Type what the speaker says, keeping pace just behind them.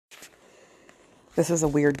This is a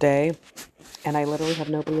weird day, and I literally have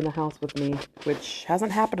nobody in the house with me, which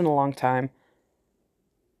hasn't happened in a long time.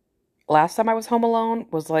 Last time I was home alone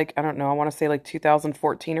was like, I don't know, I want to say like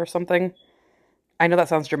 2014 or something. I know that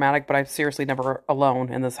sounds dramatic, but I'm seriously never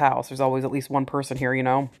alone in this house. There's always at least one person here,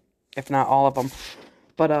 if not all of them.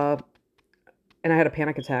 But, and I had a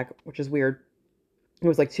panic attack, which is weird. It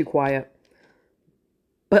was like too quiet.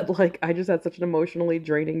 But like, I just had such an emotionally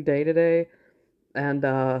draining day today,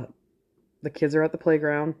 and, the kids are at the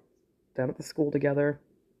playground, down at the school together.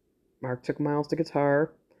 Mark took Miles to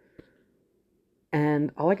guitar. And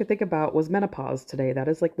all I could think about was menopause today. That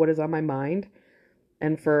is like what is on my mind.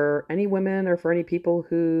 And for any women or for any people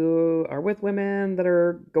who are with women that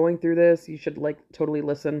are going through this, you should like totally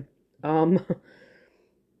listen. Um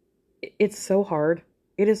it's so hard.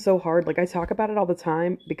 It is so hard. Like I talk about it all the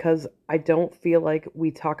time because I don't feel like we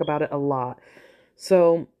talk about it a lot.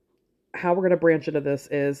 So how we're going to branch into this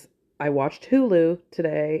is I watched Hulu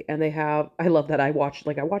today and I love that I watch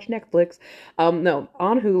Netflix. No,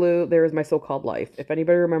 on Hulu, there is My So-Called Life. If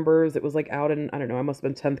anybody remembers, it was like out in, I don't know, I must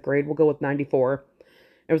have been 10th grade. We'll go with 94.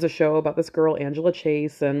 It was a show about this girl, Angela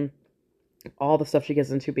Chase, and all the stuff she gets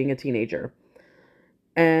into being a teenager.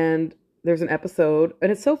 And there's an episode,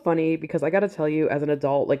 and it's so funny because I got to tell you, as an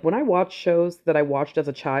adult, like when I watch shows that I watched as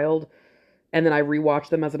a child and then I rewatch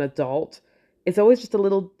them as an adult, it's always just a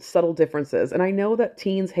little subtle differences. And I know that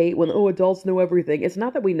teens hate when, oh, adults know everything. It's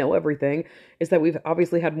not that we know everything. It's that we've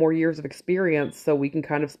obviously had more years of experience, so we can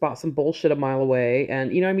kind of spot some bullshit a mile away.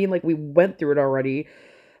 And you know what I mean? Like we went through it already.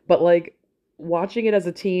 But like watching it as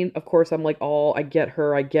a teen, of course, I'm like, oh, I get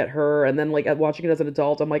her, I get her. And then like watching it as an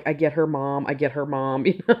adult, I'm like, I get her mom, I get her mom.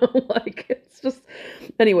 Like it's just,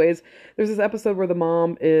 anyways, there's this episode where the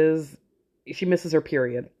mom she misses her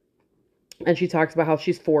period. And she talks about how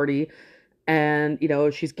she's 40 and,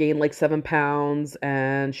 she's gained like 7 pounds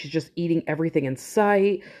and she's just eating everything in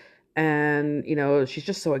sight. And, she's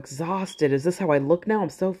just so exhausted. Is this how I look now? I'm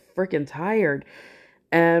so freaking tired.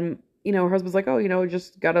 And, her husband's like, oh,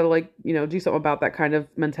 just gotta like, do something about that kind of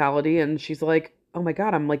mentality. And she's like, oh my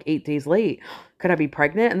God, I'm like 8 days late. Could I be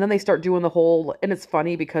pregnant? And then they start doing the whole, and it's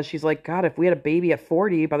funny because she's like, God, if we had a baby at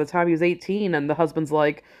 40 by the time he was 18, and the husband's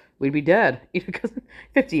like, we'd be dead. Because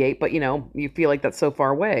 58, but you feel like that's so far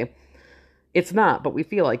away. It's not, but we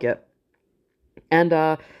feel like it.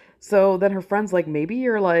 And so then her friend's like, maybe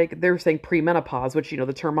you're like, they're saying premenopause, which,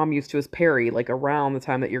 the term I'm used to is peri, like around the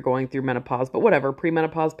time that you're going through menopause, but whatever,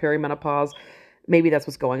 premenopause, perimenopause, maybe that's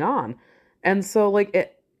what's going on. And so like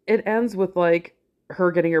it ends with like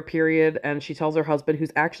her getting her period and she tells her husband,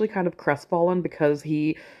 who's actually kind of crestfallen because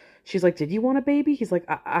she's like, did you want a baby? He's like,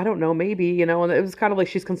 I don't know, maybe, and it was kind of like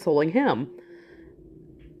she's consoling him.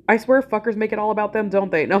 I swear fuckers make it all about them,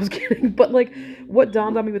 don't they? No, I was kidding. But like what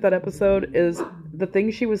dawned on me with that episode is the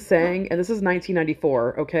thing she was saying, and this is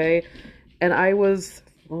 1994, okay? And I was,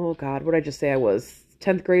 oh God, what did I just say? I was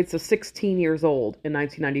 10th grade, so 16 years old in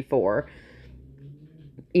 1994.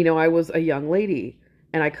 I was a young lady,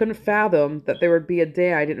 and I couldn't fathom that there would be a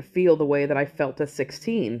day I didn't feel the way that I felt at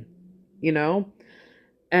 16, you know?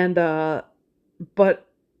 And, but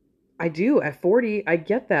I do. At 40, I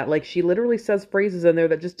get that. Like, she literally says phrases in there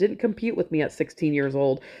that just didn't compute with me at 16 years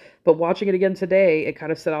old. But watching it again today, it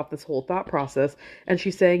kind of set off this whole thought process. And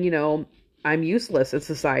she's saying, I'm useless in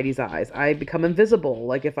society's eyes. I become invisible.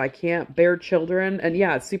 Like, if I can't bear children, and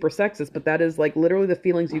yeah, it's super sexist, but that is, like, literally the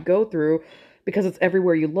feelings you go through because it's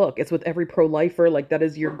everywhere you look. It's with every pro-lifer. Like, that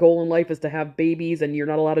is your goal in life, is to have babies, and you're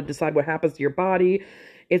not allowed to decide what happens to your body.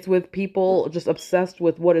 It's with people just obsessed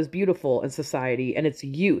with what is beautiful in society, and it's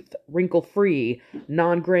youth, wrinkle-free,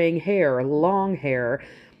 non-graying hair, long hair,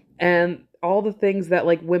 and all the things that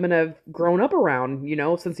like women have grown up around,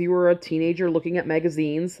 since you were a teenager looking at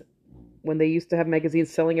magazines when they used to have magazines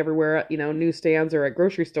selling everywhere at, newsstands or at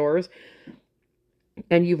grocery stores.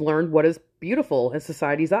 And you've learned what is beautiful in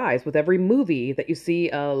society's eyes with every movie that you see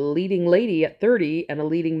a leading lady at 30 and a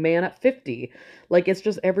leading man at 50. Like, it's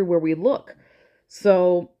just everywhere we look.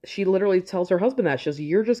 So she literally tells her husband that. She says,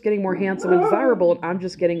 you're just getting more handsome and desirable, and I'm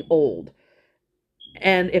just getting old.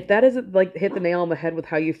 And if that isn't like hit the nail on the head with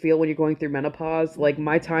how you feel when you're going through menopause, like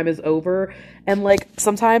my time is over. And like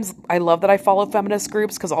sometimes I love that I follow feminist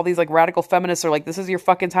groups because all these like radical feminists are like, this is your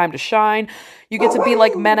fucking time to shine. You get to be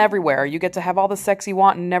like men everywhere. You get to have all the sex you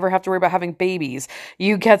want and never have to worry about having babies.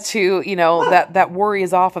 You get to, that worry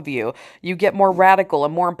is off of you. You get more radical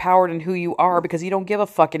and more empowered in who you are because you don't give a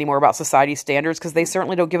fuck anymore about society's standards, because they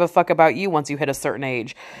certainly don't give a fuck about you once you hit a certain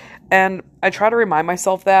age. And I try to remind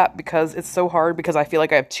myself that because it's so hard, because I feel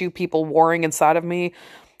like I have two people warring inside of me.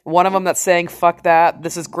 One of them that's saying, fuck that,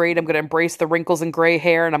 this is great, I'm going to embrace the wrinkles and gray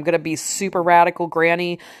hair, and I'm going to be super radical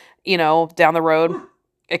granny, down the road.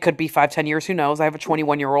 It could be 5-10 years, who knows? I have a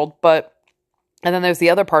 21-year-old, and then there's the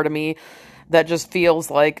other part of me that just feels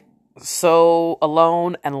like so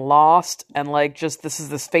alone and lost, and like just this is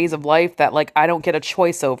this phase of life that like I don't get a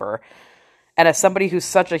choice over. And as somebody who's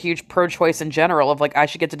such a huge pro-choice in general of like I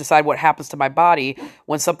should get to decide what happens to my body,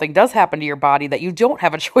 when something does happen to your body that you don't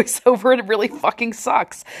have a choice over, it really fucking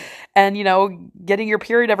sucks. And getting your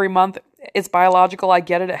period every month, it's biological, I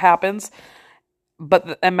get it, it happens.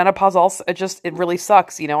 But and menopause also, it really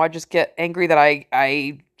sucks. I just get angry that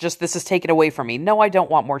I just, this is taken away from me. No, I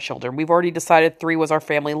don't want more children. We've already decided 3 was our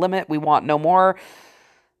family limit. We want no more.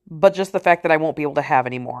 But just the fact that I won't be able to have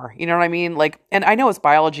any more. You know what I mean? Like, and I know it's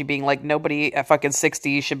biology being like, nobody at fucking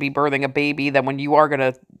 60 should be birthing a baby. Then when you are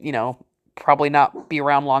going to, probably not be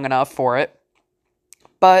around long enough for it.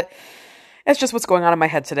 But it's just what's going on in my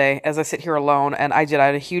head today as I sit here alone. And I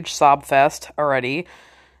had a huge sob fest already.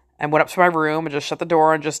 And went up to my room and just shut the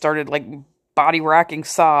door and just started like body racking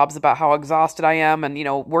sobs about how exhausted I am. And,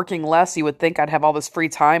 working less, you would think I'd have all this free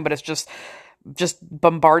time, but it's just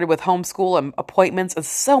bombarded with homeschool and appointments and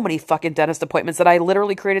so many fucking dentist appointments that I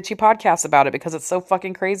literally created 2 podcasts about it because it's so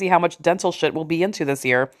fucking crazy how much dental shit we'll be into this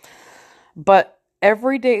year. But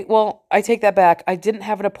every day, well, I take that back. I didn't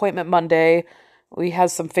have an appointment Monday. We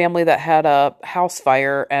had some family that had a house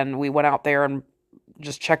fire and we went out there and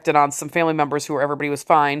just checked in on some family members everybody was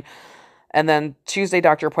fine. And then Tuesday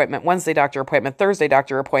doctor appointment, Wednesday doctor appointment, Thursday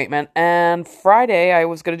doctor appointment, and Friday I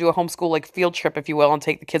was going to do a homeschool like field trip, if you will, and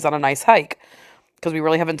take the kids on a nice hike because we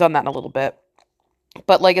really haven't done that in a little bit.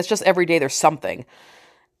 But like it's just every day there's something.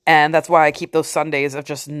 And that's why I keep those Sundays of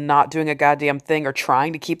just not doing a goddamn thing, or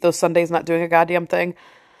trying to keep those Sundays not doing a goddamn thing.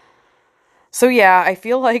 So yeah, I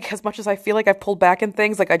feel like as much as I feel like I've pulled back in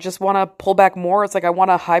things, like I just want to pull back more. It's like I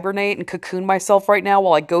want to hibernate and cocoon myself right now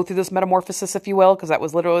while I go through this metamorphosis, if you will, because that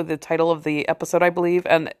was literally the title of the episode, I believe.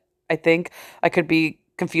 And I think I could be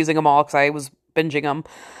confusing them all because I was binging them.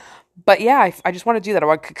 But yeah, I just want to do that. I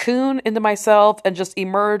want to cocoon into myself and just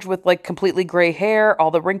emerge with like completely gray hair,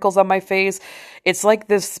 all the wrinkles on my face. It's like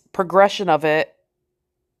this progression of it.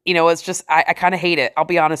 It's just, I kind of hate it. I'll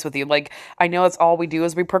be honest with you. Like, I know it's all we do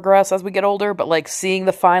as we progress, as we get older, but like seeing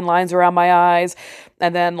the fine lines around my eyes,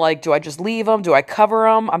 and then like, do I just leave them? Do I cover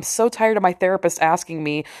them? I'm so tired of my therapist asking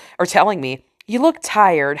me or telling me, you look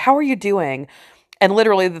tired. How are you doing? And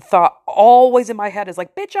literally the thought always in my head is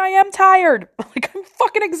like, bitch, I am tired. Like, I'm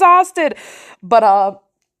fucking exhausted. But,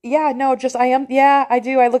 yeah, no, just I am. Yeah, I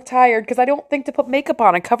do. I look tired because I don't think to put makeup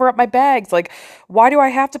on and cover up my bags. Like, why do I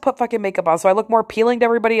have to put fucking makeup on? So I look more appealing to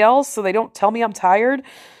everybody else so they don't tell me I'm tired.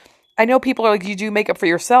 I know people are like, you do makeup for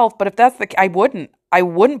yourself, but if that's I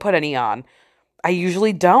wouldn't put any on. I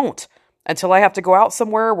usually don't until I have to go out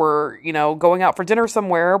somewhere. We're, going out for dinner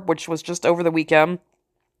somewhere, which was just over the weekend.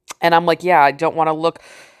 And I'm like, yeah, I don't want to look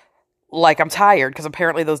like I'm tired, because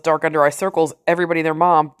apparently those dark under eye circles, everybody and their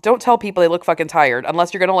mom, don't tell people they look fucking tired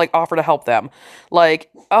unless you're going to like offer to help them. Like,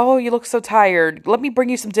 oh, you look so tired. Let me bring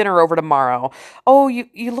you some dinner over tomorrow. Oh,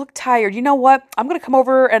 you look tired. You know what? I'm going to come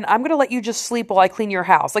over and I'm going to let you just sleep while I clean your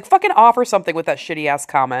house. Like, fucking offer something with that shitty ass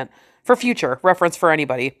comment for future reference for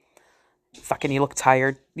anybody. Fucking, you look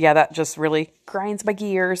tired. Yeah, that just really grinds my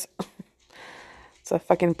gears. It's a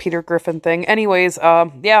fucking Peter Griffin thing. Anyways,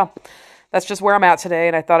 yeah. That's just where I'm at today,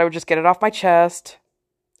 and I thought I would just get it off my chest.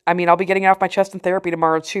 I mean, I'll be getting it off my chest in therapy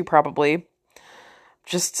tomorrow too, probably.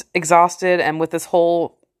 Just exhausted, and with this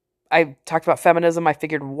whole, I talked about feminism, I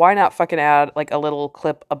figured why not fucking add like a little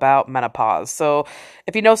clip about menopause. So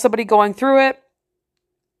if you know somebody going through it,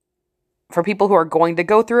 for people who are going to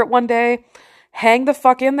go through it one day, hang the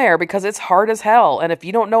fuck in there because it's hard as hell. And if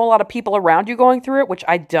you don't know a lot of people around you going through it, which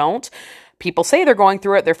I don't, people say they're going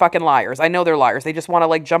through it, they're fucking liars. I know they're liars. They just want to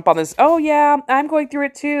like jump on this, oh yeah, I'm going through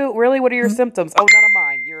it too. Really, what are your symptoms? Oh, none of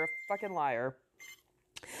mine. You're a fucking liar.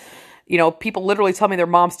 People literally tell me their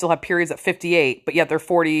moms still have periods at 58, but yet they're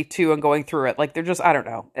 42 and going through it. Like, they're just, I don't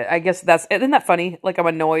know. I guess isn't that funny? Like, I'm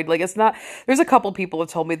annoyed. Like, it's not, there's a couple people have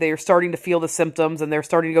told me they are starting to feel the symptoms and they're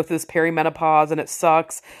starting to go through this perimenopause and it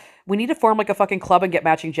sucks. We need to form like a fucking club and get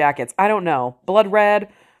matching jackets. I don't know. Blood red,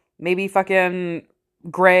 maybe fucking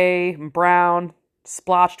gray, brown,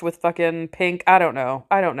 splotched with fucking pink. I don't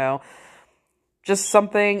know. Just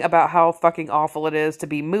something about how fucking awful it is to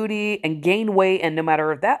be moody and gain weight. And no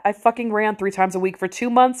matter that, I fucking ran 3 times a week for 2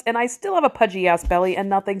 months and I still have a pudgy ass belly and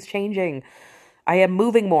nothing's changing. I am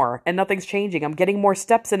moving more and nothing's changing. I'm getting more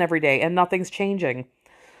steps in every day and nothing's changing.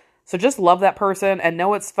 So just love that person and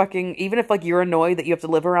know it's fucking, even if like you're annoyed that you have to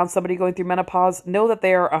live around somebody going through menopause, know that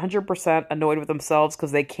they are 100% annoyed with themselves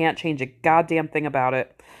because they can't change a goddamn thing about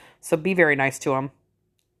it. So be very nice to them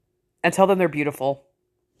and tell them they're beautiful.